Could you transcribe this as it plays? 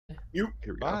Here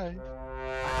we Bye. go.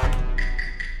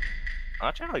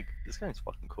 Actually, like, this game's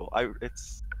fucking cool.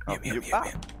 It's.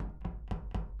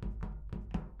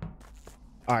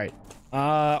 Alright.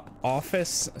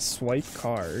 Office swipe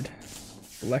card.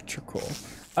 Electrical.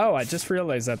 Oh, I just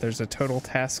realized that there's a total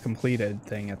task completed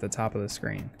thing at the top of the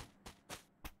screen.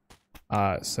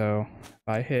 So if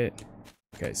I hit.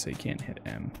 Okay, so you can't hit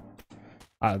M.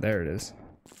 There it is.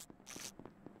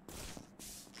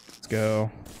 Let's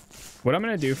go. What I'm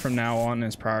gonna do from now on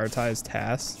is prioritize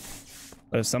tasks.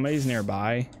 But if somebody's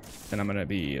nearby, then I'm gonna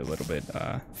be a little bit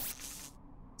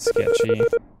sketchy.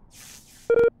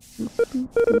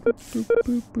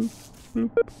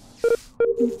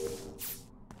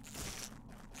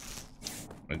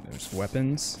 There's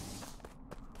weapons.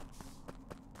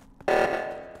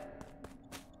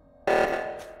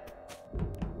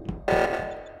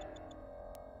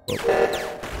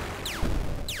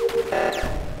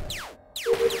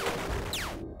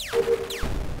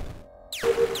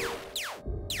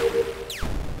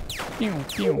 Pew,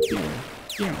 pew, pew,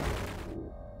 pew,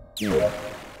 pew.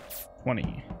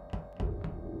 20.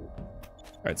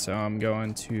 Alright, so I'm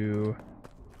going to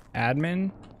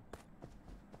admin.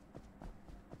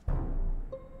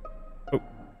 Oh.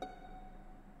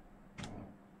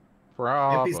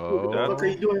 Bravo. What are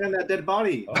you doing on that dead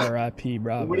body? R.I.P.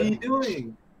 Bravo. What are you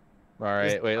doing? All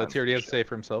right, wait, let's hear what he has to say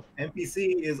for himself.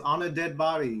 NPC is on a dead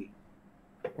body.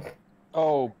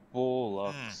 Oh,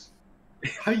 bullocks.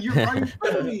 You're right in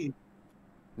front of me.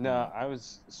 No, I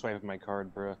was swiping my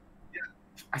card, bro.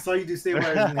 I saw you do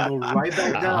stabilize and go right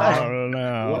back down. I don't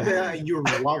know. What the hell? You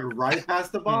walked right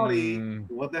past the body.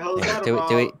 What the hell is that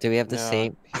about? Do we have the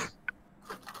same?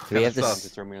 Do we have the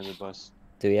throw me under the bus?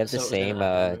 Do we have the same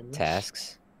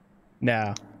tasks?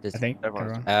 No, Just, I think.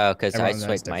 Oh, because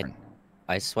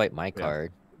I swiped my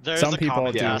card. There's Some a people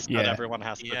common do, task that yeah. everyone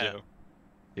has to do.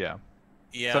 Yeah.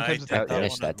 Yeah, Sometimes I I did that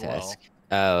Finish one that as well. task.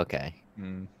 Oh, okay.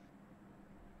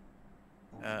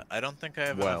 I don't think I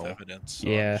have enough evidence, so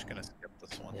Yeah. I'm just gonna skip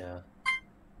this one. Yeah.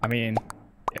 I mean,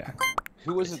 yeah.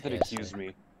 Who was it that accused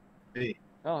me? Hey.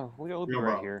 Oh, we'll be Real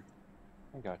right Rob. here.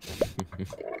 I got you.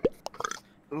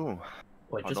 Ooh.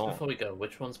 Wait, just before we go,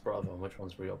 which one's Bravo and which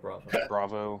one's Real Bravo?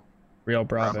 Bravo. Real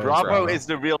Bravo. Bravo is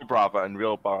the real Bravo, and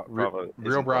real Bravo.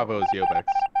 Real Bravo is Yobex.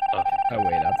 Okay. Oh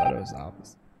wait, I thought it was the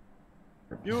opposite.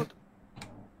 You.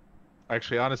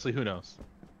 Actually, honestly, who knows?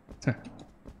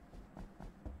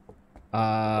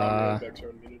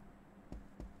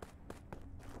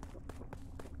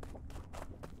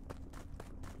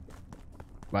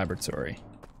 Laboratory.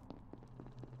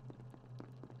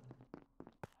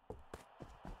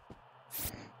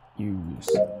 Use.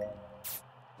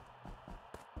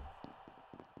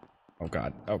 Oh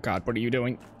god. Oh god, what are you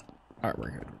doing? Alright,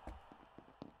 we're good.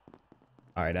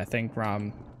 Alright, I think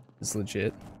Rom is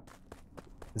legit.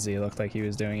 Does he look like he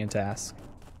was doing a task?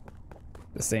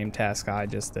 The same task I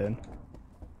just did.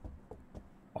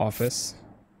 Office.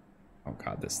 Oh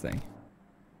god, this thing.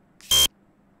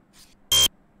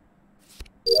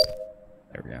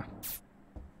 There we go.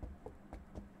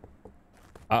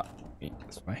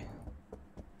 This way.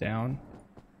 Down.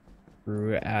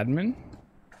 Through admin.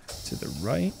 To the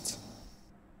right.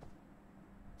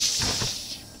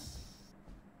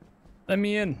 Let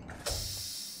me in.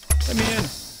 Let me in.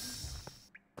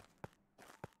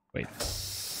 Wait.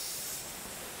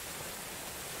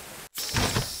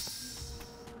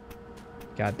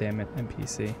 God damn it,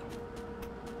 NPC.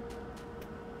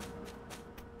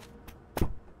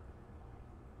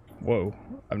 Whoa,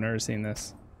 I've never seen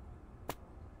this.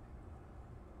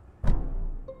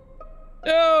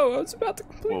 No, I was about to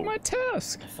complete my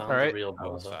task. I found the Real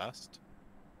Bravo. Fast.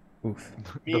 Oof.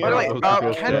 By the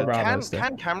way,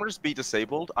 can cameras be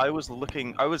disabled? I was on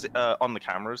the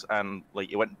cameras and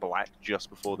like it went black just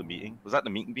before the meeting. Was that the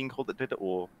meeting being called that did it,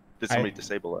 or did somebody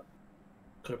disable it?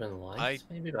 Could have been lights,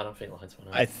 maybe, but I don't think lights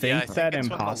went out. I think that it's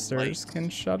when the imposters lights- can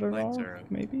shut it off, are-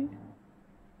 maybe?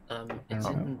 It's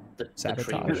in the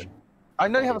Sabotage. I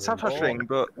know you have a sabotage thing,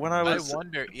 but when I was, I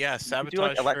wonder, yeah, you do,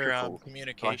 like, sabotage for electrical.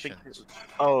 communications.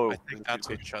 Oh, I think that's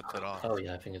what shuts it off. Oh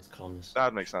yeah, I think it's comms.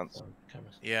 that makes sense.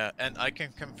 Cameras. Yeah, and I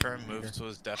can confirm Moves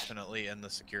was definitely in the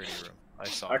security room. I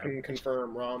saw I him. can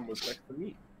confirm Rom was next to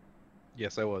me.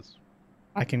 Yes, I was.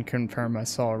 I can confirm I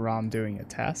saw Rom doing a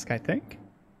task, I think.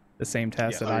 The same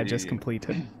task that I just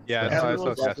completed. Yeah, Yeah, I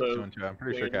everyone's saw Cass also doing too. I'm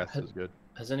pretty sure Cass is good.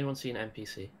 Has anyone seen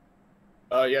NPC?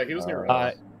 Yeah, he was near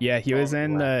us. Yeah, he was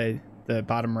in the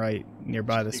bottom right,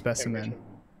 nearby the specimen.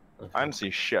 Okay. I didn't see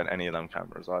shit on any of them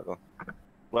cameras either.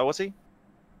 Where was he?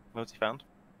 Where was he found?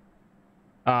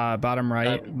 Bottom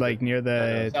right, like near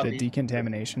the southeast.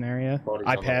 decontamination area. Body's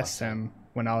I on the passed left him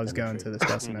when I was going to the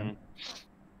specimen.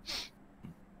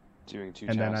 Doing two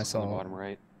and then I tasks on the saw bottom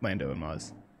right. Lando and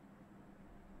Muz.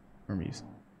 Or Muse.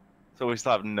 So we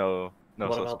still have no What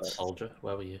about suspects. Soldier?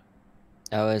 Where were you?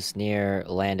 I was near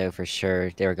Lando for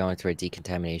sure. They were going through a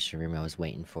decontamination room. I was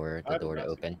waiting for the door to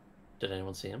open. Did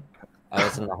anyone see him? I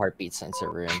was in the heartbeat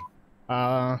sensor room.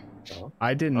 Oh.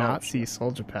 I did not see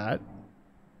Soldier Pat,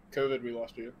 COVID, we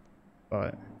lost you.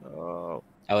 but Oh.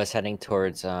 I was heading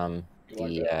towards You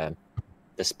like that?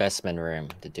 the specimen room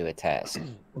to do a task.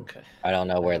 Okay. I don't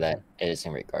know where that is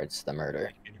in regards to the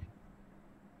murder.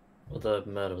 Well, the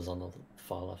murder was on the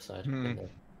far left side. in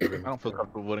the I room. don't feel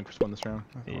comfortable voting for someone this round.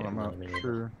 Yeah, I'm not me neither.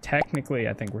 sure. technically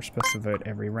I think we're supposed to vote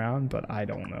every round, but I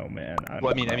don't know, man.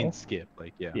 Well, I mean know. skip.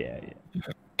 Like, yeah. Yeah.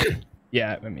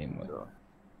 Yeah, I mean, like, oh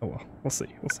well, we'll see.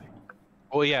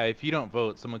 Well, yeah. If you don't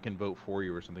vote, someone can vote for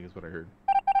you or something. Is what I heard.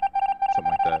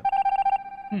 Something like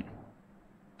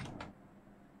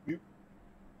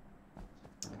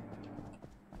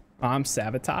that.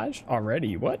 Sabotage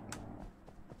already. What?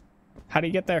 How do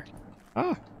you get there?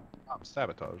 Ah,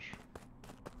 Sabotage.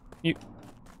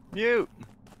 Mute.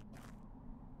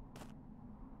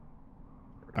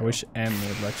 I wish M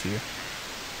would let you.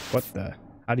 What the?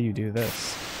 How do you do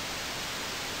this?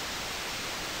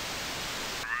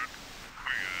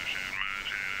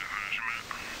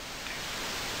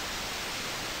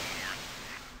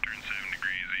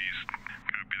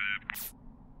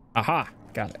 Aha!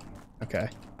 Got it. Okay.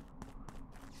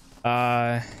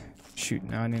 Shoot,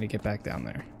 now I need to get back down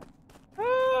there.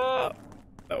 Oh.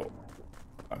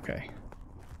 Okay.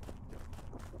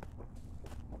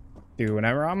 Dude,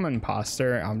 whenever I'm an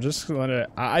imposter, I'm just gonna...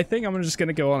 I think I'm just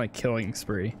gonna go on a killing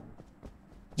spree.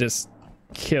 Just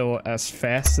kill as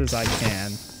fast as I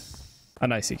can. Oh,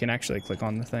 nice. You can actually click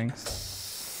on the things.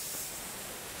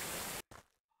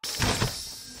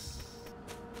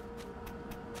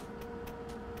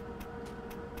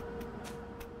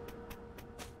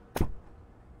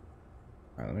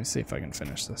 Alright, let me see if I can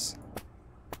finish this.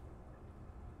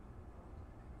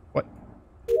 What?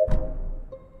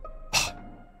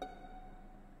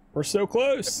 We're so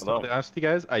close! To be honest with you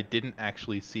guys, I didn't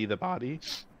actually see the body.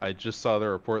 I just saw the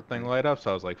report thing light up,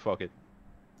 so I was like, fuck it.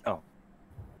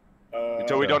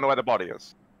 So we don't know where the body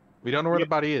is. We don't know where the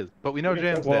body is, but we know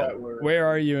Jan's dead. Where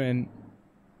are you in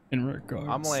regards?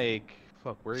 I'm like,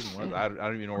 fuck, where even was I? I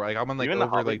don't even know where. Like, I'm on like You in the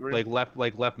over hobby like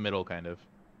room? left middle kind of.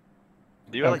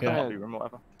 You were like the Okay. hobby room or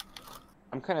whatever.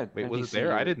 I'm kind of. Wait, was it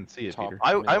there? I didn't see it, top Peter.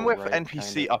 I'm with right,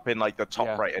 NPC kinda. up in like the top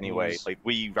Yeah, right anyway. Muse. Like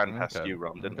we ran past Okay. you,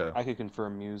 Rom, didn't Okay. I could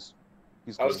confirm Muse.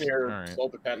 He's I was good. near Alright. Slow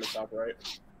the Pat in the top right.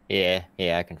 Yeah,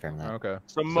 I confirm that. Okay.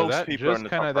 So most that people are just in the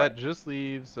kind of top right. that just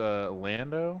leaves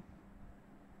Lando.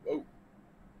 Oh.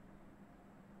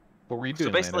 What were you So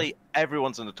doing? basically,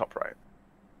 everyone's in the top right.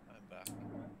 I'm back.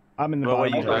 I'm in the Well, where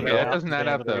bottom you right. Lando? Okay, that Yeah. doesn't add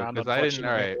up though, round, because I didn't.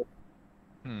 All right.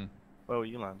 unfortunately. Where were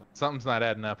you landing? Something's not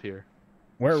adding up here.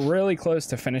 We're really close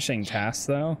to finishing tasks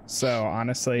though, so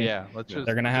honestly, Yeah, let's just.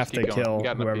 they're gonna have let's to keep going. kill We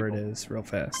got enough whoever it people. is real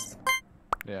fast.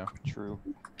 Yeah. True.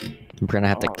 We're gonna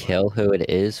have to Oh. kill who it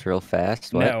is real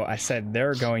fast. What? No, I said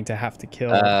they're going to have to kill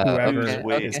Whoever whoever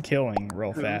is okay. killing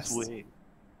real Who's fast. we?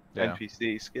 Yeah.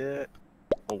 NPC skip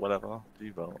or whatever. Do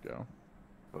you vote? Go.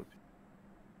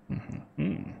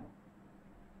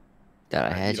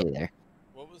 That I had you there.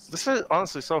 What was This is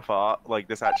honestly so far like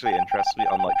this actually interests me.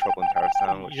 Unlike Trouble in Terrorist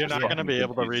Town, which You're just not going to fucking be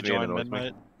able to confuses me and rejoin annoys me.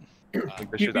 midnight.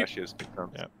 Like, this should actually just make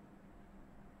sense. Yeah.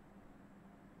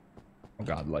 Oh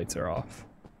god, lights are off.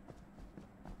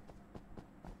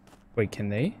 Wait, can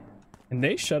they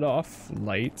shut off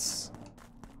lights?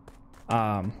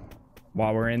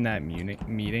 While we're in that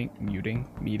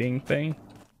meeting thing?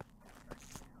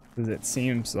 Because it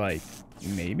seems like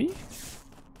maybe.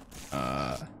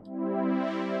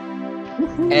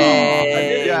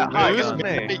 Hey, Yeah, hi, It it was was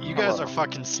me. You guys are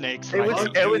fucking snakes.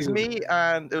 It was me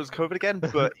and it was COVID again,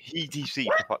 but he DC'd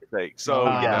for fuck's sake. So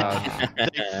Oh, yeah. They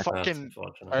That's fucking.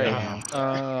 unfortunate.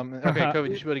 All right. Okay, Kobe,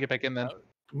 you should be able to get back in then.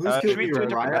 Moose should killed we me do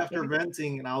it right different after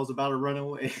venting, and I was about to run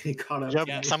away. He caught up to Yep,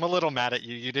 me. I'm a little mad at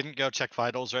you. You didn't go check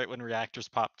vitals right when reactors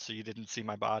popped, so you didn't see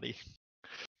my body.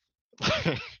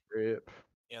 Rip.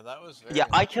 Yeah, that was very Yeah,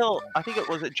 I think it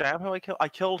was Jam who I killed. I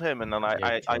killed him and then Yeah,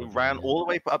 I you killed him, ran yeah. all the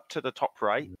way up to the top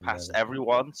right, past Yeah.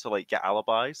 everyone to like get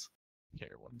alibis,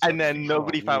 Here, one and then second.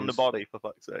 nobody found the Muse. body for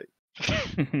fuck's sake.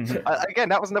 Again,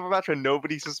 that was never a matter.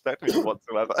 Nobody suspected me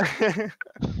whatsoever.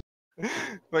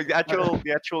 Like the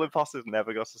actual imposters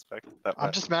never got suspected.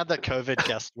 I'm just mad that COVID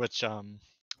guessed which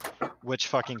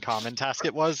fucking common task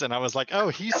it was, and I was like, oh,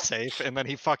 he's safe, and then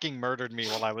he fucking murdered me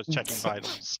while I was checking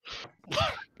vitals.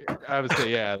 I would say,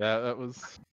 yeah, that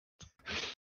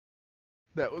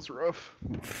was rough.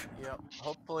 Yep.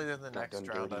 Hopefully in the next done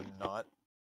round dirty. I'm not.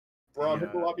 Ron, the,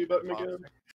 hit the lobby button imposter. again.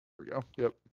 we go.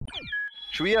 Yep.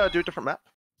 Should we do a different map?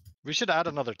 We should add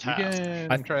another We task.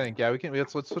 can. I'm trying to think. Yeah, we can.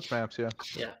 Let's switch maps. Yeah.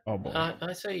 Yeah. Oh boy.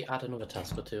 I say add another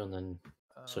task or two and then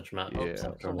switch map. Yeah.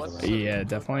 except So for what's another the- round. Yeah,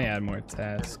 definitely add more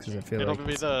tasks because I feel It'll like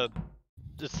be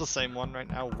it's the same one right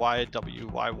now.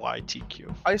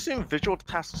 YWYYTQ. I assume visual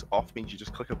tasks off means you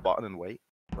just click a button and wait,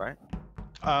 right?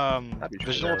 That'd be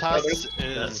Visual true. tasks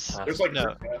Yeah, is There's like no.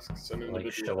 group tasks and like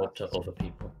individual show up to tasks. other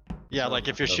people. Yeah, like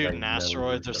if you're So they shooting know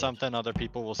asteroids or you're something, other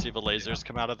people will see the lasers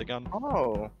come out of the gun.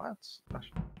 Oh, that's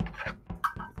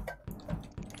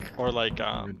Or like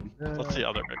what's the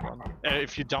other big one?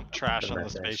 If you dump trash The on the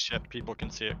red dash. spaceship, people can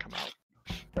see it come out.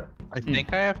 I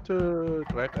think I have to.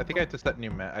 I think I have to set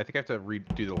new map. I think I have to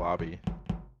redo the lobby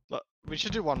We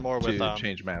should do one more to with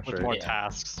change maps. with Right? more Yeah.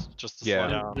 tasks, just to Yeah.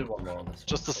 slow down. Do one more on this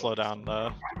Just to one. slow down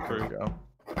the There we crew.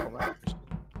 go.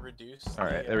 Reduce. All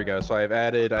right, there we go. So I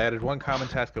added one common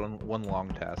task and one long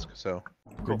task. So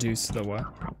reduce the what?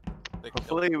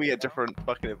 hopefully we get different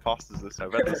fucking imposters this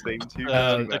time. At the same two.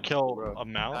 The kill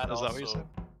amount, That is that what you said?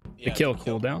 The kill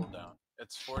cooldown?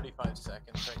 It's 45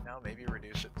 seconds right now. Maybe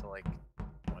reduce it to like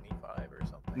 25 or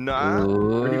something. Nah.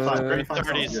 35, 35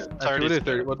 30 sounds good. 30 we'll do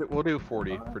 30. We'll do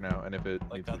 40 for now, and if it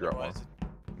Like needs to drop more, otherwise,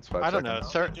 it's 5 I don't know.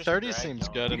 seconds. 30 Just seems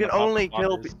drag good. You in can the only pop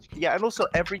kill. bodies. Yeah, and also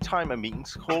every time a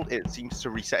meeting's called, it seems to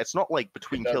reset. It's not like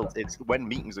between It kills. It's when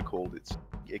meetings are called.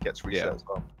 It gets reset Yeah. as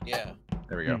well. yeah.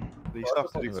 There we go. You still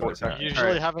have to do 40 seconds. Usually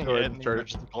Alright, having go it ahead and and the start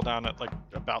it. emergency cooldown at like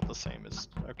about the same is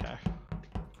okay.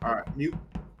 All right, mute.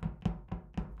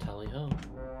 Tally ho.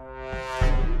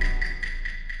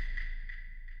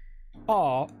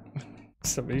 Oh,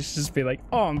 somebody should just be like,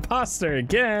 "Oh, imposter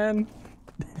again."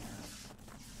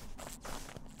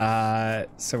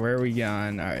 So where are we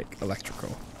going? All right,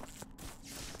 electrical.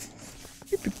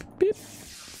 Beep beep beep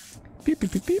beep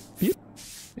beep beep beep beep.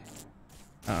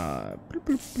 Bloop,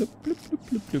 bloop, bloop, bloop, bloop,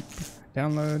 bloop, bloop.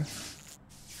 Download.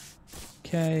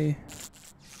 Okay.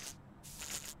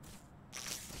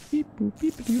 Beep boop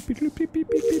beep beep beep beep beep beep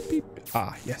beep beep.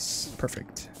 Ah, yes,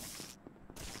 perfect.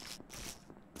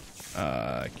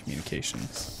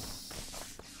 Communications.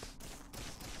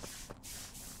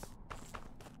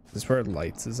 Is this where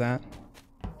lights is at?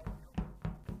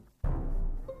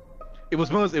 It was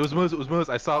Muzz. It was Muzz. It was Muzz.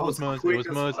 I saw it was That was Muzz. It was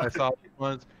quick as Muzz. I fuck. saw it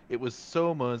was Muzz. It was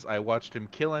so Muzz. I watched him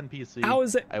kill NPC. How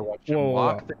is it? I watched Whoa, him whoa,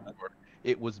 lock whoa. the door.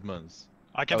 It was Muzz.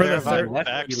 I can For the verify third-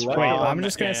 Vex, Wait, Ron, I'm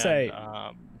just gonna and, say- No, For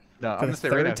I'm the gonna say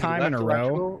third right now, he time in left a row,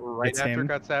 electrical right it's after him. it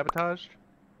got sabotaged.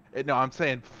 No, I'm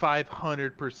saying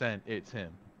 500% it's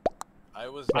him. I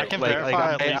was. I can Like,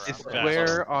 verify at I least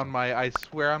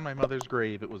swear on my mother's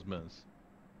grave it was Muzz.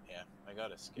 Yeah, I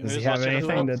gotta skip. Does he Who's have watching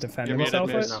anything the to defend You're himself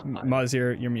muted, with? Muzz. Muzz,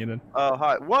 you're muted. Oh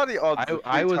hi. What are the odds? of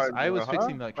I three was times in a row,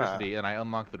 fixing the huh? electricity and I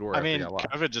unlocked the door. I after mean, I got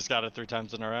locked. COVID just got it 3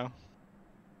 times in a row.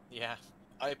 Yeah,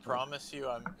 I promise you,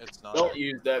 it's not. Don't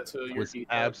use that to It your was heat.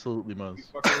 absolutely You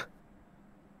Muzz. fucker.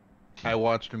 I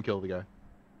watched him kill the guy.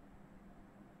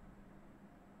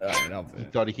 Alright, I'll He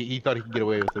thought he could get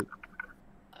away with it.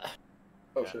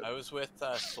 Oh Yeah, shit. I was with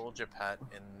Soldier Pat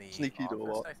in the Sneaky office,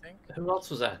 door. I think. Who else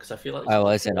was that? Because I feel like I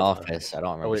was in before, office. I don't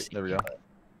remember. Oh wait, seeing there we go. it, but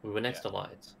We were next to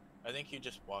lights. I think you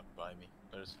just walked by me.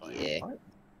 That was fine. Yeah.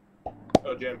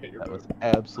 Oh, Jam hit your That boot. was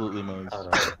absolutely I Muzz.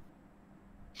 don't know.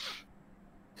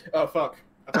 Oh fuck.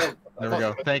 I thought- I There we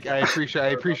go. thought- I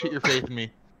appreciate your faith in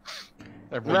me.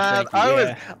 Everyone, Man, thank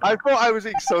you. I thought I was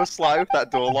being so sly with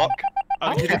that door lock.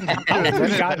 How have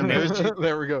we gotten it?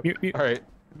 There we go. You- All right.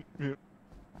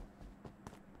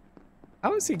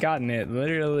 How has he gotten it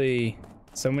literally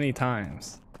so many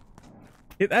times?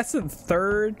 That's the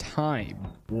third time.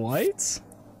 What?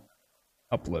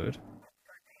 Upload.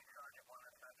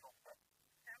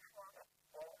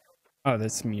 Oh,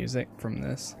 that's music from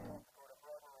this.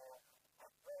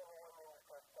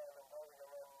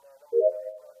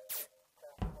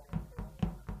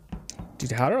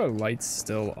 Dude, how are our lights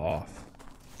still off?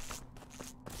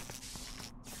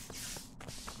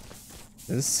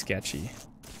 This is sketchy.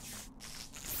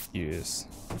 Use.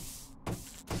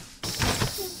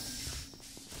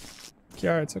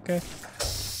 Yeah, it's okay.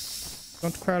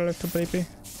 Don't cry, little baby.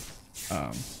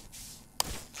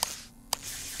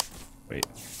 Wait.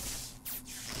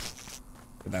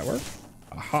 Did that work?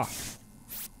 Aha.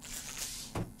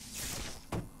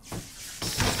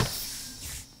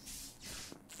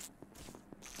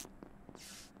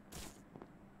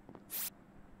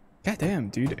 God damn,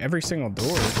 dude, every single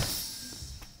door.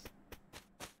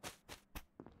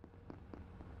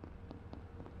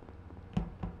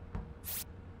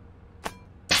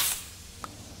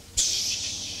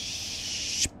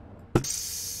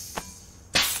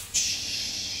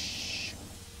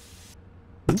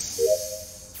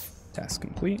 Task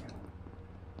complete.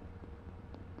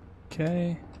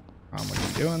 Okay. What are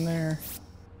you doing there?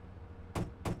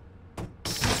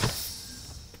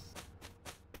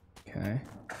 Okay.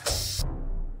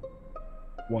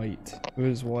 White.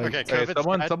 Who's white? Okay, Okay,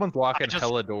 COVID's someone's locking just-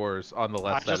 hella doors on the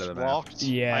left side of the map.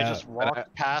 Yeah. I just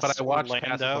walked past but I watched past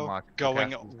Orlando someone lock- going,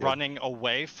 past was good. running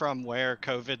away from where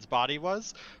COVID's body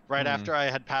was, right Hmm. after I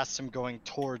had passed him going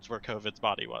towards where COVID's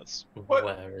body was. What?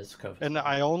 Where is COVID? And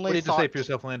I What only did you say thought for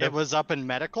yourself, Lando? it was up in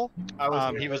medical. I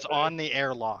was He near was that on day. the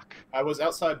airlock. I was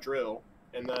outside drill,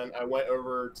 and then I went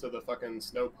over to the fucking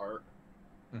snow park,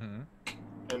 Mhm.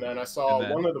 and then I saw And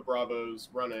then- one of the Bravos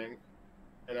running,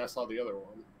 and I saw the other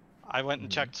one. I went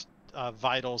and checked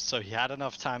vitals, so he had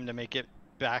enough time to make it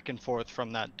back and forth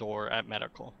from that door at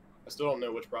medical. I still don't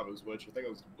know which Bravo's which. I think it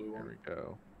was the blue There one. we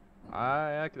go.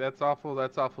 That's awful.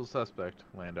 That's awful suspect,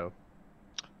 Lando.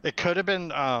 It could have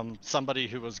been somebody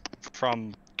who was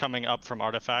from coming up from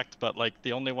Artifact, but like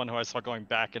the only one who I saw going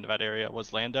back into that area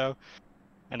was Lando,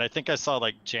 and I think I saw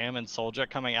like Jam and Soldier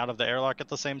coming out of the airlock at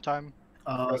the same time.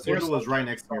 Soldier was right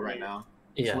next to me right now.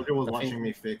 Yeah, Soldier was I think- watching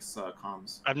me fix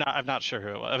comms. I'm not sure who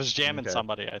it was. It was Jam and Okay.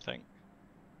 somebody, I think.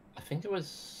 I think it was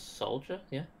Soldier.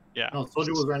 Yeah. Yeah. No,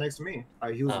 Soldier was right next to me.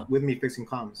 He was Oh. with me fixing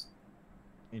comms.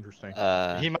 Interesting.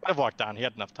 He might have walked down. He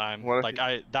had enough time. What if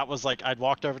Like that was like I'd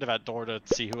walked over to that door to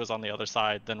see who was on the other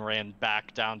side, then ran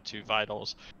back down to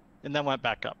vitals, and then went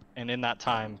back up. And in that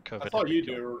time, COVID. I had thought been you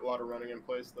killed. do a lot of running in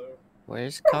place though.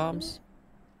 Where's comms?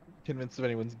 Convinced of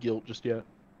anyone's guilt just yet.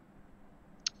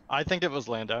 I think it was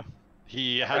Lando.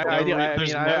 He had I no.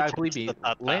 There's no I chance believe he. that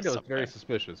passed Lando's up very there.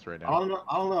 suspicious right I now. don't know.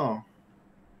 I don't know.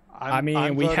 I mean,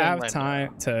 I'm we voting have Lando.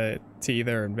 time to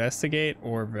either investigate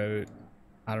or vote.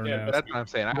 I don't Yeah, know. That's what I'm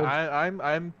saying.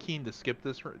 I'm keen to skip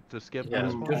this. Yeah, this good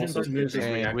one. investigation.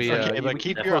 And we, Okay, you- but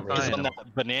keep you your put eyes time. on that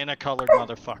banana-colored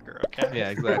motherfucker, okay? Yeah,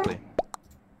 exactly.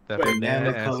 That Wait,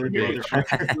 banana colored ass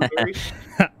bitch.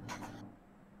 motherfucker.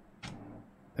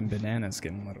 And banana's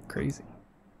getting a little crazy.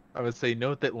 I would say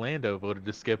note that Lando voted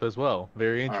to skip as well.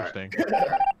 Very All right. interesting.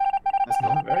 Let's go.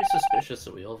 I'm very suspicious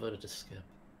that we all voted to skip.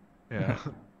 Yeah.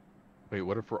 Wait,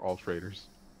 what if we're all traitors?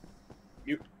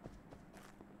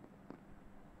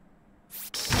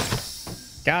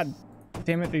 God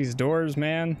damn it, these doors,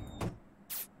 man.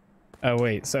 Oh,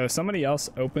 wait. So if somebody else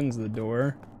opens the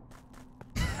door.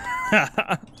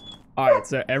 Alright,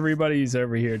 so everybody's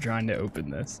over here trying to open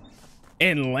this.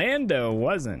 And Lando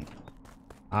wasn't.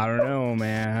 I don't know,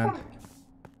 man.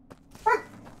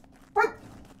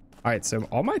 Alright, so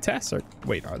all my tasks are...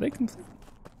 Wait, are they complete?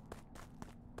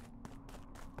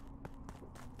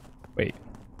 Wait.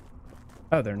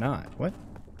 Oh, they're not. What?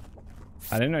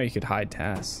 I didn't know you could hide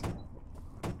tasks.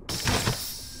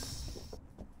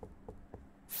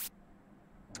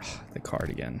 The card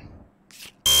again.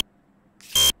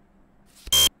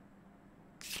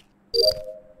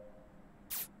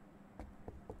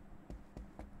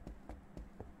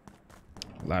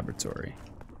 Laboratory.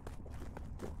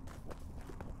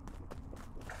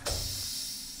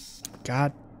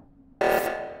 God.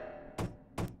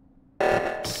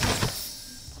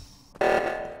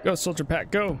 Go, Soldier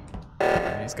Pack, go!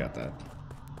 Yeah, he's got that.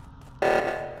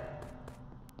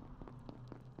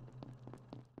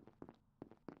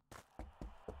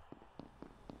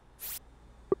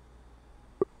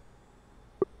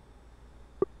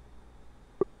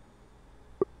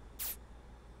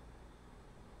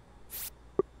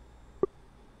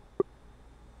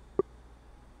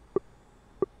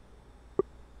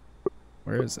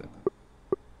 Where is it?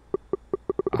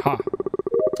 Aha.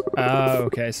 Oh,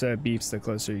 okay, so it beeps the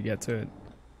closer you get to it.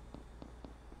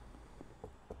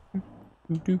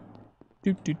 Doop, doop,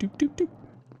 doop, doop, doop, doop,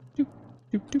 doop,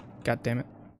 doop, doop. God damn it.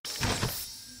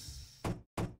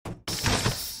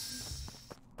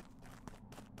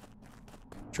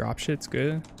 Drop shit's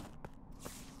good.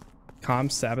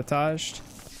 Comm sabotaged.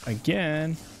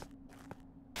 Again.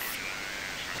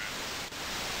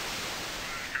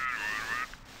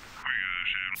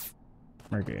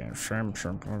 Okay, shrimp.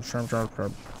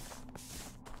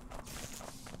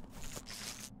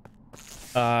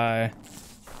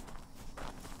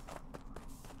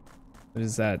 What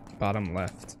is that bottom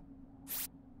left?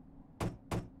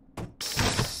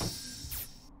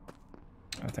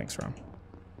 Oh, thanks, Rom.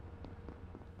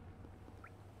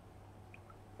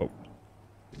 Oh.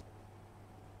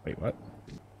 Wait, what?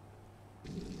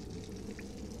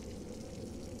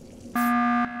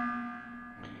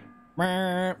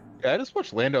 Yeah, I just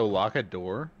watched Lando lock a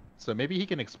door, so maybe he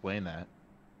can explain that.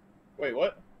 Wait,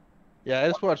 what? Yeah, I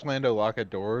just watched Lando lock a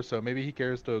door, so maybe he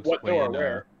cares to explain. What door?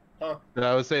 Where? Huh?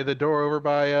 I would say the door over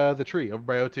by the tree, over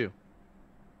by O2.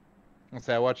 And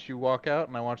say I watched you walk out,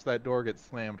 and I watched that door get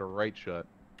slammed right shut.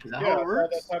 Is that Yeah, how I it saw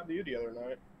works? that happened to you the other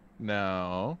night.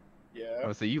 No. I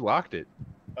would say you locked it.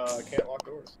 Can't lock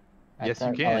doors. Yes,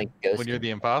 you can. When you're the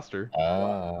imposter.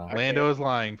 Lando is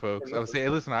lying, folks. I would say, hey,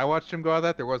 listen, I watched him go out of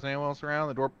that. There wasn't anyone else around.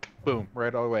 The door, boom,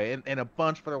 right all the way. And a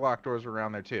bunch of other locked doors were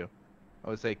around there, too. I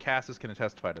would say Cassis can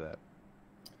testify to that.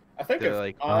 I think They're if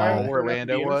like, I'm where looking at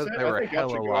the Lando was, intercept, there I were think y'all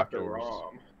should hella go locked after doors.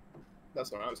 Rom.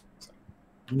 That's what I was saying.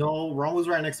 No, Ron was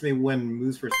right next to me when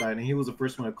Moose first died, and he was the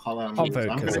first one to call out I'll Moose. vote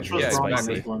I'm 'cause gonna of- trust yeah, Ron on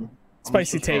exactly. this one.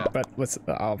 Spicy take, Yeah. but let's.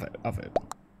 I'll vote. I'll vote.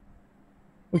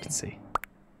 We can see.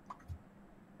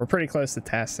 We're pretty close to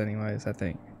tasks, anyways. I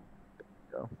think.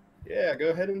 Yeah, go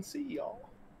ahead and see y'all.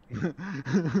 Give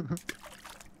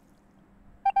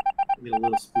me a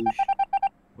little sploosh.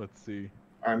 Let's see.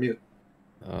 Alright, mute.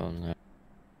 Oh no.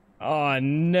 Oh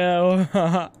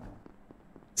no!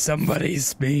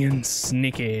 Somebody's being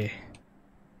sneaky.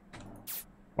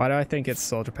 Why do I think it's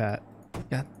Soldier Pat?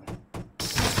 Yeah.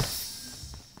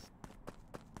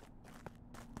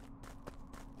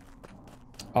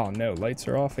 Oh no, lights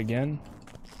are off again.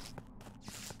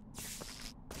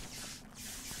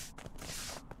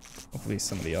 Hopefully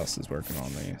somebody else is working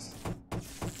on these.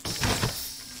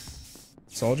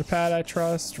 Soldier Pad I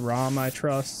trust, Rom I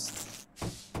trust.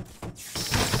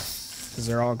 Because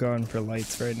they're all going for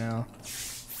lights right now.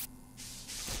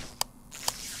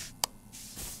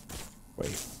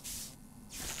 Wait.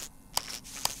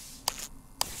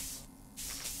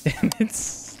 Damn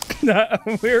it.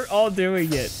 We're all doing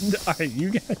it. Alright, you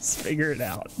guys figure it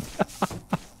out.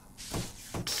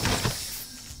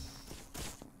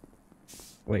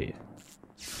 Wait.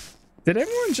 Did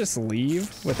everyone just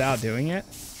leave without doing it?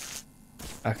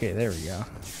 Okay, there we go.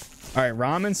 Alright,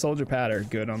 Rom and Soldier Pat are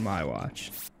good on my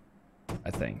watch. I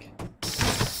think.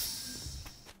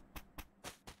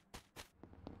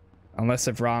 Unless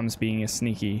if Rom's being a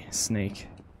sneaky snake.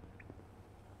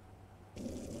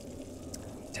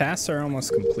 Tasks are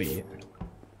almost complete.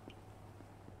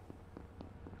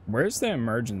 Where's the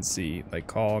emergency, like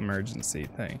call emergency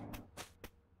thing?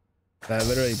 I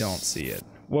literally don't see it.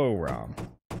 Whoa, Rom.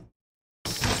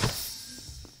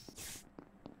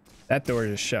 That door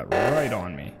just shut right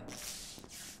on me.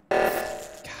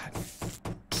 God.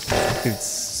 Dude,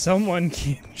 someone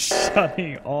keeps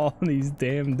shutting all these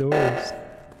damn doors.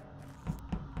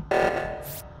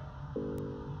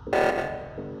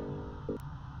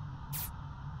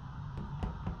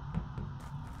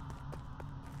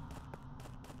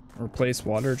 Replace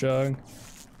water jug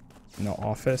in the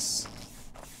office.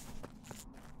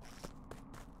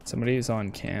 Somebody's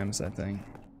on cams, I think.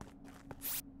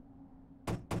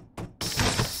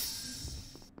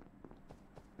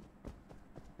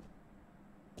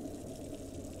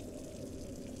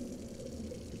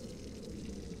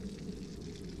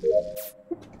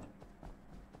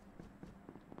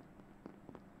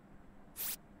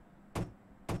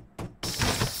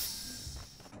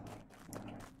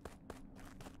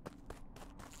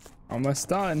 Almost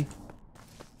done.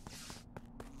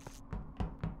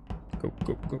 Go,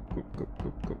 go, go, go, go,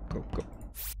 go, go, go, go.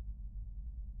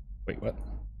 Wait, what?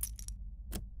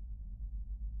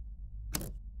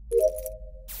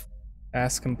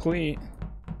 Task complete.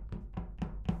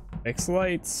 Fix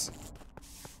lights.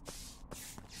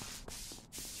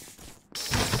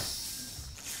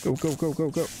 Go, go, go, go,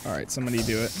 go. All right, somebody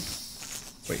do it.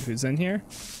 Wait, who's in here?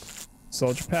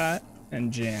 Soldier Pat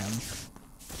and Jam.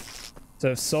 So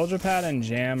if Soldier Pat and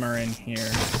Jam are in here.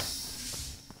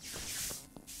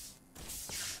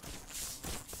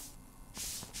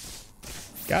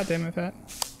 God damn it, Pat.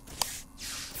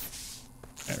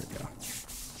 There we go.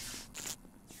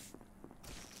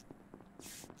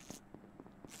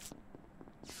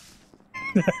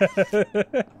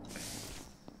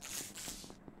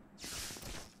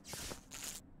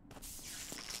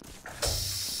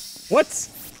 What?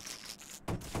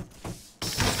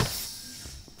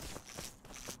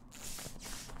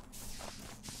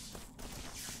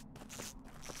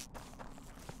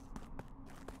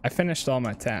 I finished all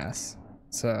my tasks,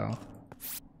 so.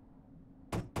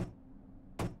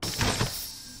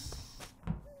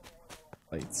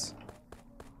 Lights.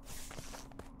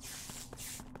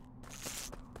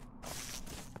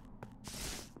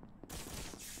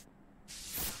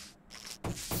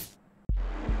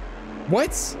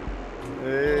 What?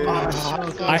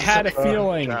 I had a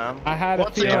feeling. I had a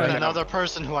Once again, feeling. another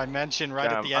person who I mentioned right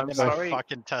at the end I'm of my sorry.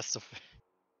 fucking testify.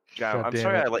 Jam, God I'm damn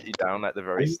sorry it. I let you down at the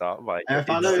very start. Like, And I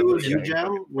found out it was you, instantly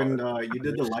Jam, when you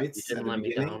did the You lights at didn't the let me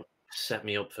beginning. down. Set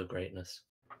me up for greatness.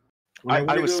 When I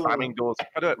went to was go- spamming doors.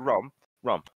 By the way,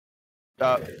 Rom.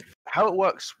 How it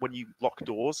works when you lock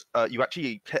doors, you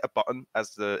actually hit a button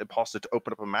as the imposter to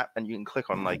open up a map, and you can click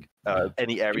on like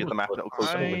any area of the map, and it'll close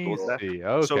all the doors there. See.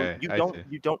 Okay, So I see.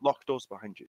 you don't lock doors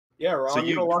behind you. Yeah, Ron, So you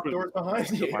you don't lock couldn't- doors behind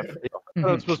you. thought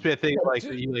it was supposed to be a thing like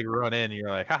that you like run in and you're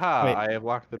like, haha, Wait. I have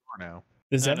locked the door now.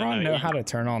 Does No, everyone know you- how to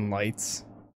turn on lights?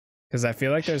 Because I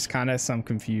feel like there's kind of some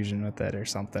confusion with it or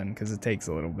something, because it takes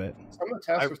a little bit. Some of the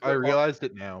tasks are I so realized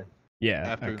it now. Yeah.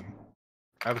 After okay.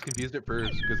 I was confused at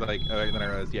first because like then I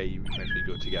realized you can actually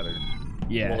do it together.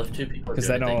 Yeah. Well, if two people are Because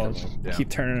doing then it, they I'll can, Yeah. keep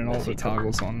turning all the multi-click.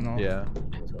 toggles on and off. Yeah.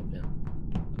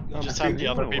 You just have the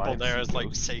other people there as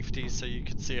like safety, so you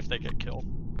can see if they get killed.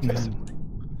 Mhm.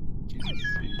 Jesus,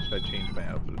 should I change my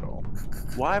outfit at all?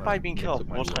 Why have I been Mix killed up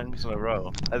my 4 look. times in a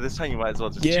row? At this time, you might as well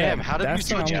just Yeah, Jam, how did we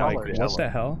that's when switch I'm like, colors? what the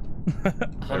hell? you There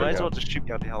might we as well go. just shoot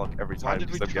me out the hell every Why time did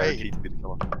we because I'm trade? guaranteed to be the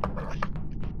killer.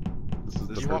 This is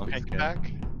the Do you want perfect pink skin.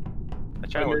 back? I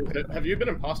try to work. Have you been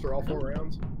imposter all 4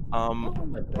 rounds?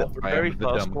 The I very am the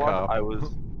first dumb one, cop.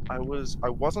 I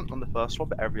wasn't on the first one,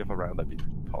 but every other round I'd be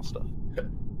imposter.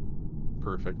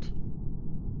 Perfect.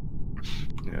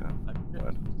 Yeah.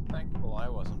 I'm thankful I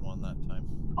wasn't one that time.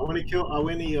 I want to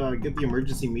get the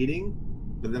emergency meeting,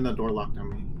 but then the door locked on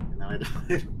me, and then I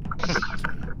died.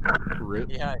 Rip.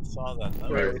 Yeah, I saw that.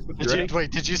 That Right. was-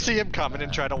 Did you see him coming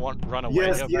and try to run away?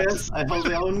 Yes, Yo, yes. I was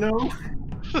like, oh no.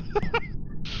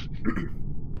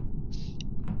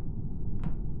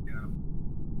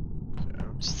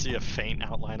 Just see a faint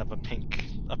outline of a pink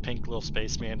little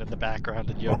spaceman in the background,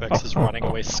 and Yobex is running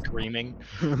away screaming.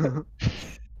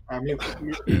 I mean,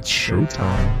 It's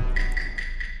showtime.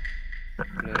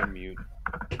 I'm gonna mute.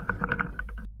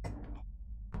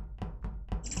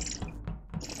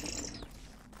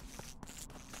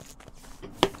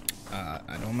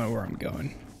 I don't know where I'm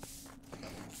going.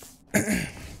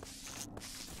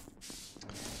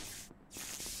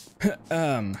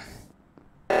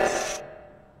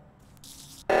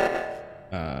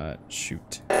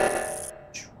 Shoot.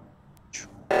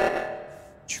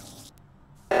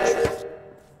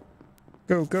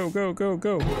 Go, go, go, go,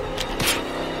 go.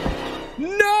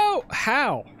 No!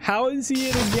 How? How is he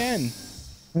it again?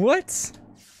 What?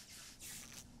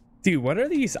 Dude, what are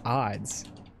these odds?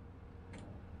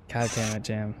 God damn it,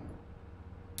 Jam.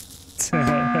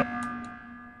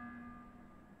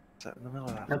 In the middle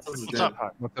of that. That's What's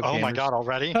up? What's up, Oh my gamers? god,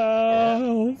 already?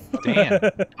 Oh. Damn.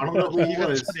 I don't know who he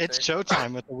was. It's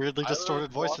showtime with a weirdly I was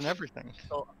distorted voice and watching- everything.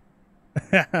 So,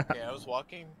 okay, I was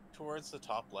walking towards the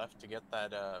top left to get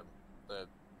that the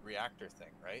reactor thing,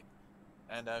 right?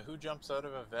 And who jumps out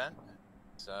of a vent?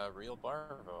 It's real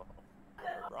Bravo.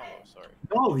 Bravo, sorry.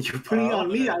 No, you're putting it on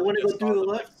me. I want to go Just do saw the them,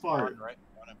 like, left part. spawn right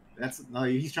in front of me. That's no.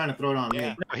 He's trying to throw it on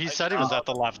Yeah. me. No, he said he was at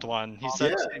the left one. He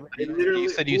said Yeah, it literally. You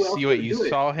said you who else see would what you do it?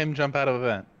 saw him jump out of a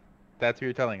vent. That's what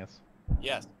you're telling us.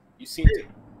 Yes. You seen it.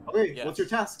 Okay, Yes. what's your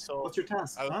task? So, What's your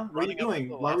task? I was Huh? What are you running up doing? to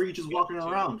the Why were left you just to walking get to-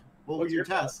 around? What was What's your your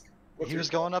task? he was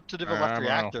going up to do the I left don't know.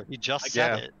 reactor. He just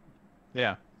Yeah. said it.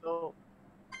 Yeah. So,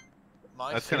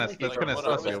 my That's kinda- feeling, that's like, kinda what I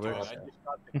was sus, doing, Yobex. I just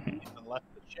got the keys and left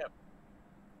the ship.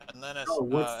 And then Oh,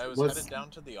 I was what's- headed down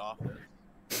to the office.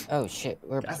 Oh shit,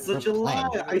 we're That's we're such a lie.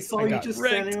 playing. I saw I you got just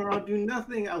wrecked. standing around doing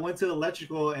nothing. I went to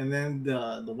electrical, and then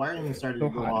the wiring started So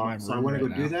to go hot in my off. So I room went to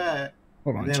right go do now. that.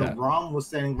 Hold on, And then chat. Rom was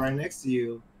standing right next to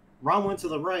you. Rom went to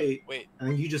the right, Wait, and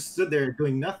then you just stood there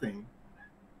doing nothing.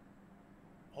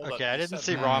 hold up. Okay, I you didn't said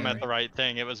see that. Rom at the right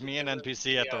thing. It was me and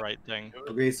NPC at the Yeah. right thing. It was-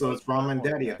 Okay, so it it's was Rom and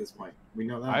Bravo, Daddy yeah. at this point. We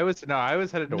know that. I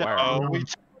was headed to wire. No, No. we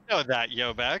know that,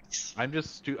 Yobex. I'm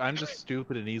just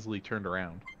stupid and easily turned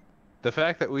around. The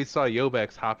fact that we saw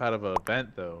Yobex hop out of a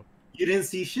vent though. You didn't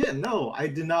see shit. No, I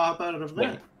did not hop out of the Wait,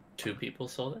 vent. 2 people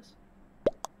saw this?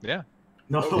 Yeah.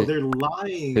 No, Who- they're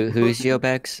lying. Who's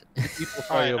Yobex? People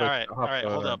saw Alright, Yobex alright, hop, alright,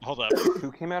 hold up, hold up.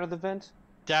 Who came out of the vent?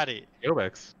 Daddy,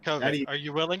 Yobex. COVID, Daddy- are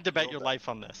you willing to bet your life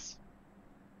on this?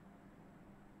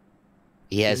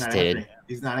 He He's not hesitated. answering.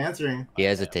 He's not answering. He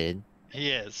hesitated. He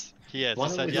is. He is. Why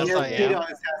He don't said, we yes, He just I has paid am. on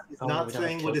his task. He's Oh, not we don't have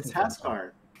saying what his tokens task on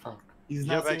are. Fuck. He's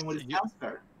not Yobex, saying what his you- tasks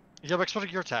are. Yobex, what are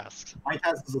your tasks? My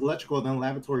task is electrical, then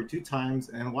laboratory 2 times,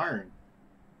 and wiring.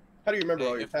 How do you remember Hey,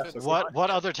 all your if tasks? it's- What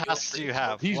other tasks do you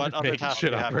have? He's What just other making tasks shit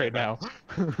do you up have, right Yobex?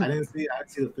 now. I didn't see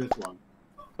the 5th one.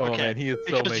 Oh Okay, man, he is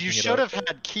still Because making you it should up. have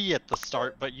had key at the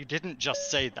start, but you didn't just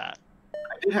say that.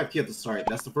 I did have key at the start.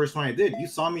 That's the first one I did. You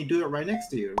saw me do it right next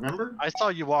to you, remember? I saw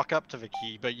you walk up to the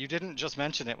key, but you didn't just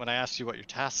mention it when I asked you what your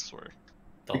tasks were.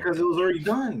 Because it was already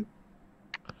done.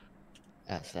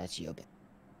 That's Yobex.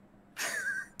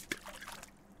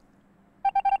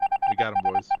 We got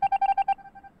him, boys.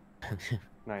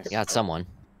 Nice. Got someone.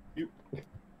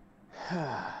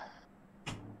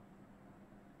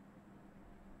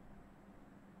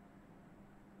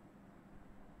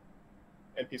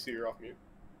 NPC, you're off mute.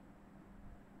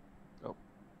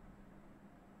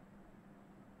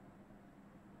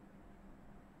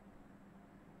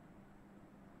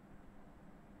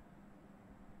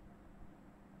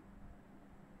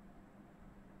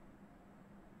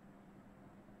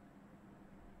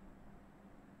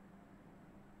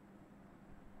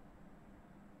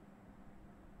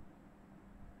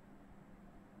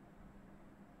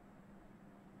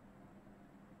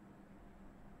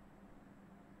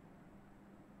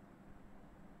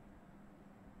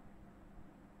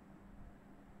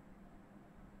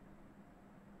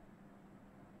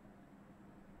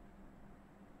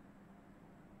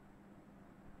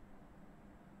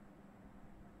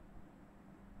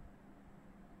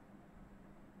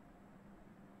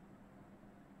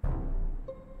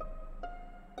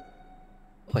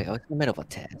 Wait, I was in the middle of a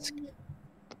task.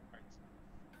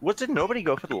 Did nobody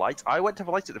go for the lights? I went to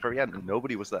the lights at the very end and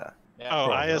nobody was there.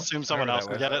 Oh, I assumed someone else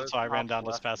would get it, so I ran down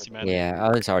to specimen. Yeah,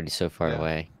 I was already so far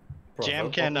away.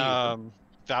 Jam can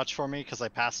vouch for me because I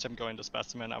passed him going to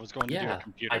specimen. I was going to do a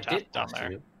computer task down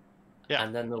there. Yeah.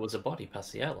 And then there was a body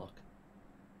past the airlock.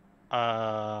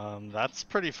 That's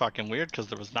pretty fucking weird because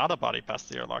there was not a body past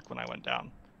the airlock when I went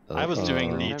down. I was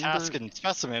doing the task in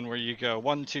specimen where you go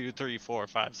 1, 2, 3, 4,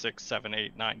 5, 6, 7,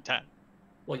 8, 9, 10.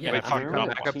 Well, yeah. Wait, fuck,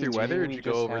 back up through weather, or did you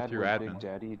go over through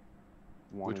admin?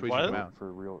 Which way did you out?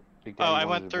 for real? I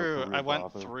went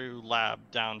through lab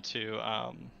down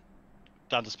to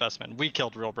specimen. We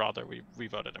killed Real Brother. We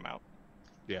voted him out.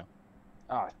 Yeah.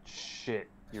 Ah, shit.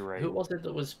 You're right. Who was it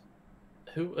that was?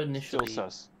 Who initially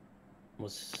Still sus.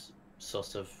 was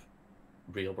sus of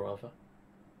Real Brother?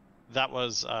 That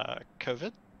was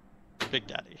COVID. Big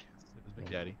Daddy. Big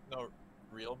Daddy. No,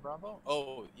 Real Bravo?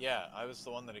 Oh, yeah, I was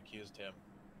the one that accused him.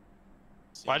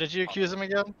 Why did you accuse him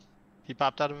again? He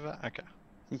popped out of it? Okay.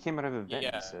 He came out of a vent,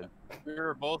 Yeah, he said. we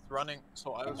were both running,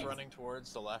 so I was running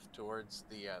towards the left, towards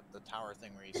the tower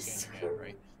thing where he's standing at,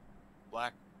 right?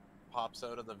 Black pops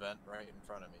out of the vent right in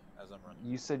front of me as I'm running.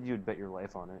 You said you'd bet your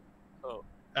life on it. Oh.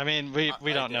 I mean, we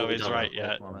don't know he's right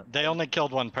yet. They only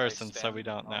killed one person, so we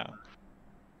don't know.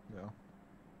 Yeah.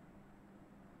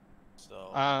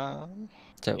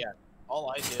 So yeah,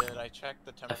 all I did, I checked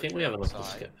the temperature. I think we have enough to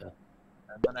outside, skip there.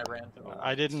 and then I ran to the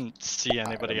I didn't see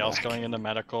anybody else going into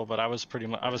medical, but I was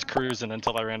cruising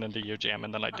until I ran into you, Jam,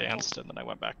 and then I danced, and then I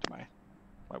went back to my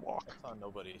walk. I saw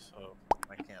nobody, so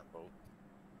I can't vote.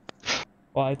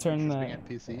 Well, I turned the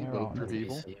NPC, vote for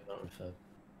people.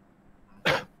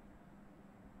 For...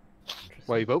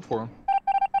 Well, you vote for him.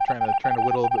 Trying to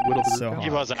whittle the group down. He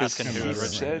wasn't asking who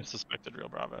originally suspected Real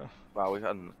Bravo. Wow, we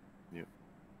hadn't. Yeah.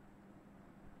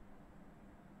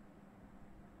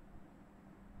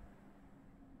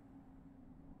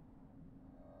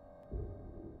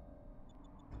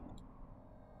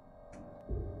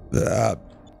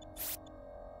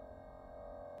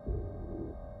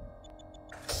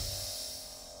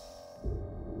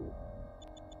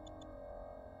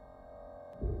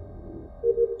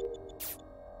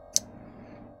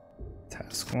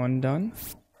 Task 1 done.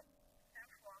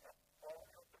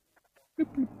 Boop,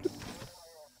 boop, boop.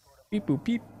 Beep boop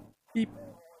beep beep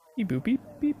beep boop beep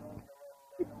beep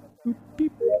beep boop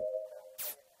beep.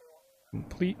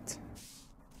 Complete.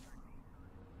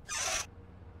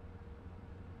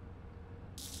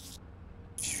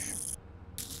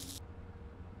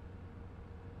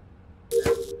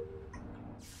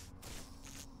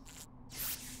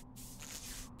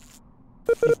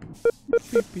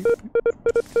 Beep, beep, beep.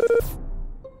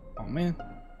 Oh man.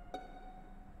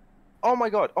 Oh my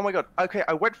god, oh my god. Okay,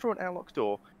 I went through an airlock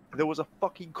door, and there was a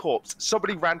fucking corpse.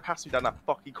 Somebody ran past me down that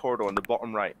fucking corridor in the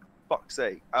bottom right. Fuck's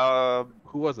sake.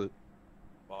 Who was it?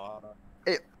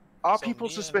 Are people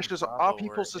suspicious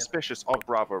of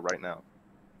Bravo right now?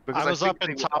 Because I was up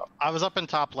in top. I was up in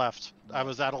top left. I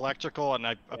was at electrical, and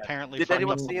I apparently. Did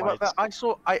anyone see him up there? I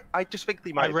just think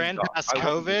they might. I ran past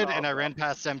COVID, and I ran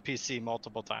past NPC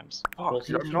multiple times. Fuck, Well,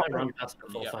 I'm not run past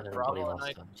before finding anybody Bravo and last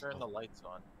I time. turned the lights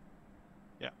on.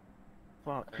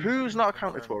 Fuck. Who's not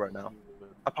accounted for right now?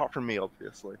 Apart from me,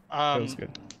 obviously. Feels good.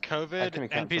 COVID, can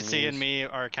account for NPC, me. and me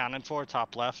are accounted for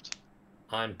top left.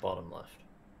 I'm bottom left.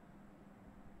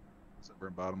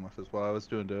 We're bottom left as well. I was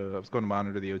going to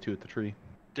monitor the O2 at the tree.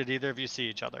 Did either of you see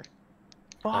each other?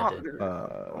 Fuck.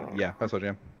 Yeah, that's what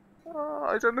Jam.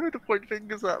 I don't know who to point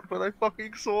fingers at, but I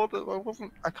fucking saw them.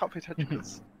 I can't pay attention to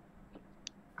this.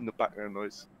 In the background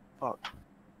noise. Fuck.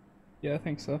 Yeah, I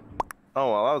think so.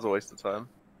 Oh well, that was a waste of time.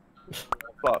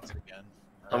 Fuck. Again.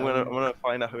 I'm gonna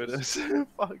find out who it is.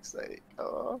 Fuck's sake.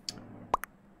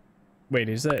 Wait,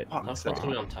 is it? I'm Fuck's sake.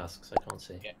 constantly on tasks, I can't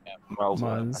see. Miles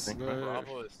away, I Muzz. think.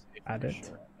 Bravo is Add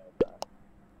it.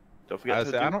 Don't forget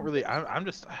to I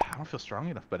don't feel strong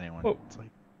enough about anyone. Oh. It's like,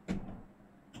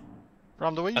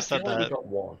 Rom, the way you I said feel like we that. got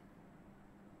one.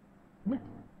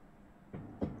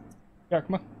 Yeah,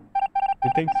 come on. He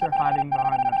thinks you're hiding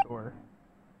behind that door.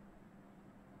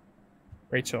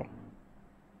 Rachel.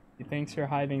 He thinks you're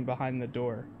hiding behind the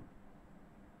door.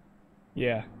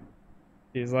 Yeah.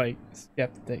 He's like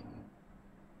skeptical.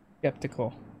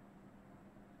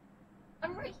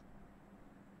 I'm right.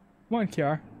 Come on,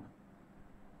 Kiara.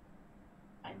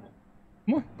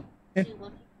 Come on. She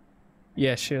looking?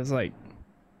 Yeah, she was like.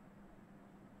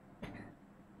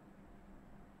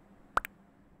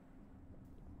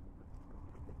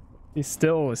 He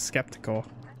still is skeptical.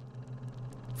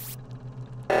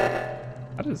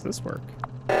 How does this work?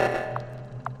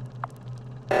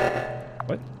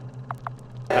 What?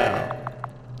 Oh.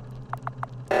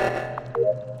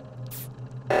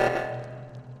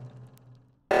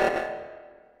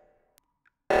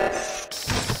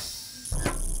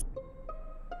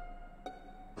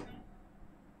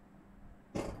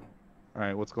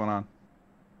 What's going on?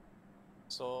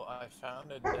 So I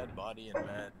found a dead body in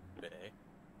Med Bay.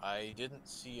 I didn't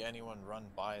see anyone run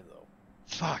by though.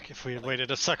 Fuck, if we had waited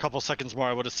a couple seconds more,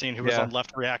 I would have seen who was on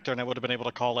left reactor and I would have been able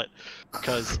to call it.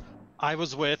 Because I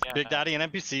was with Big Daddy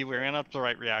and NPC, we ran up the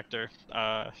right reactor.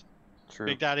 True.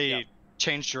 Big Daddy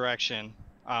changed direction.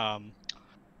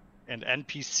 And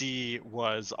NPC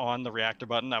was on the reactor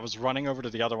button. I was running over to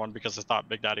the other one because I thought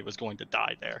Big Daddy was going to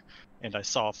die there. And I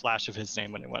saw a flash of his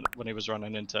name when he was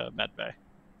running into Med Bay.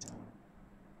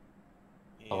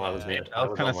 Oh, I was made. I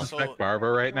was kind of suspect Barbo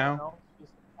right now.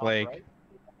 Like, Right?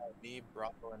 Me,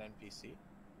 Bravo, and NPC.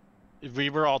 We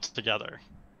were all together.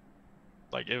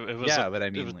 Like it was. Yeah, but I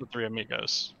mean, it was the three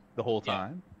amigos the whole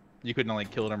time. You couldn't like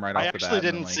kill them right off the bat. I actually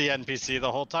didn't see NPC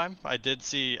the whole time. I did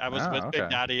see. I was with Big okay.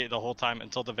 Daddy the whole time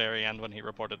until the very end when he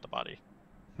reported the body.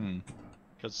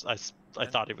 Because I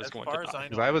thought he was going to die.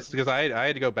 Because I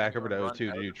had to go back over to O2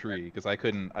 to do tree because I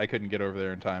couldn't get over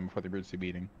there in time before the emergency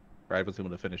meeting. Or I wasn't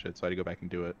able to finish it, so I had to go back and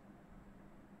do it.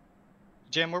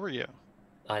 Jam, where were you?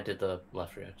 I did the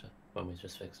left reactor when we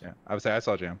just fixed it. Yeah, I would say I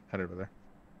saw Jam head over there.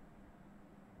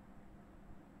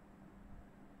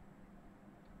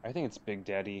 I think it's Big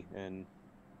Daddy and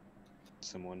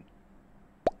someone.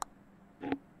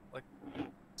 Like,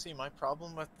 see, my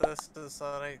problem with this is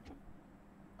that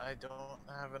I don't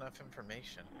have enough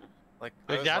information. Like,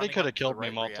 Big Daddy could have killed me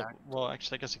multiple. Well,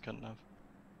 actually, I guess he couldn't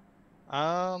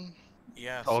have.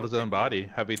 Yeah. Called his own body.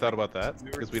 Have we thought about that?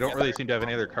 Because we don't really seem to have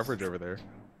any other coverage over there.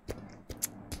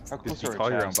 How close you are call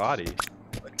your own chests? body.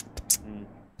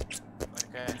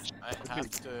 Okay, I have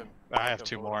to. I have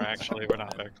two more actually. We're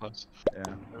not very close. Yeah.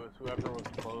 It was whoever was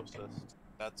closest.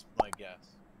 That's my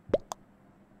guess.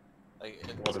 Like,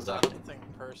 What it's is that? nothing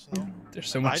personal. There's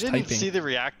so much I didn't typing. see the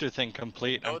reactor thing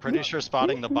complete. I'm pretty sure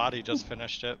spotting the body just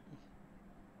finished it.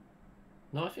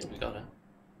 No, I think we got it.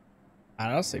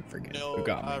 I honestly forget who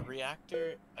got me.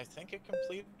 Reactor, I think it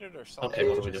completed or something. Okay,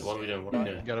 what are we doing? What are we doing? What are we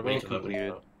doing? Gotta We vote need to vote.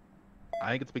 completed. I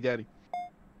think it's Big Daddy.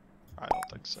 I don't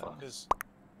think so. Because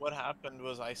what happened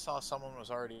was I saw someone was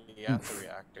already at the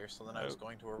reactor, so then I was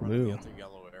going to where one Woo. of the other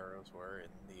yellow arrows were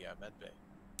in the med bay.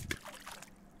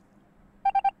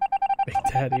 Big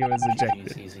Daddy was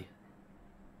ejected. Easy.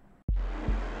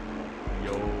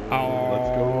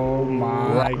 Oh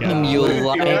my god. You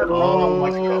lying. Oh my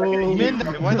god.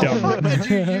 Midnight, why the fuck did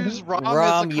you use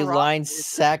Rom, you lying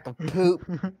sack of poop.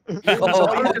 Oh,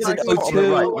 I was in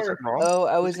O2. Oh,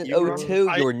 I was in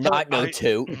O2. You were not in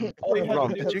O2.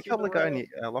 Rom, did you kill the guy in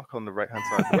the lock on the right hand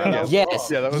side?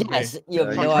 Yes. Yeah, that was yes. me. You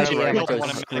have no idea how much I was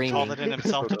Called screaming. it in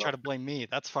himself to try to blame me.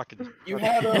 That's fucking You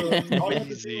had all you had to do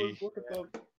crazy. was look at the.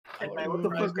 What the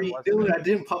fuck are you doing? I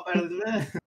didn't pop out of the van.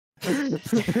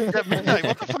 Yeah, Midnight,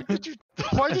 what the fuck did you?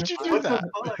 Why did you do that?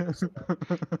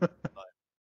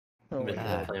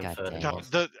 Midnight playing God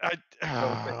third.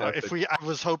 damn it. I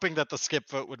was hoping that the skip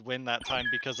vote would win that time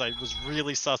because I was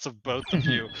really sus of both of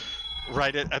you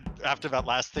right after that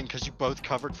last thing because you both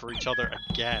covered for each other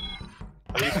again.